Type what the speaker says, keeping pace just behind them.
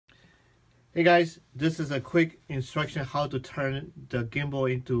Hey guys, this is a quick instruction how to turn the gimbal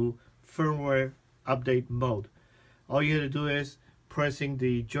into firmware update mode. All you have to do is pressing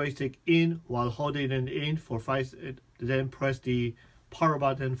the joystick in while holding it in for 5, then press the power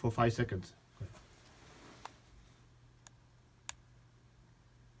button for 5 seconds.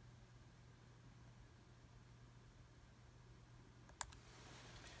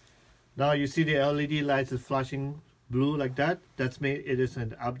 Now you see the LED lights is flashing blue like that. That's mean it is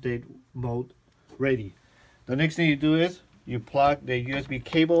an update mode ready. The next thing you do is you plug the USB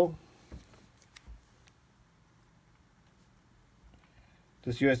cable,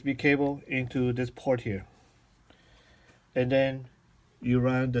 this USB cable into this port here, and then you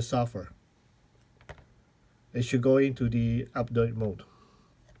run the software. It should go into the update mode.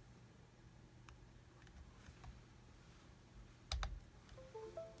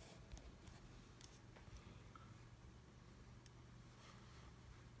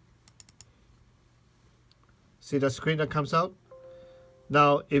 See the screen that comes out?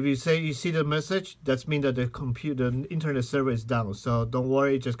 Now, if you say you see the message, that means that the internet server is down. So don't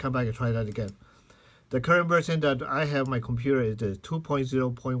worry, just come back and try that again. The current version that I have my computer is the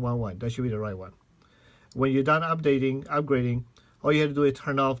 2.0.11. That should be the right one. When you're done upgrading, all you have to do is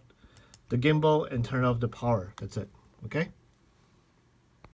turn off the gimbal and turn off the power. That's it. Okay?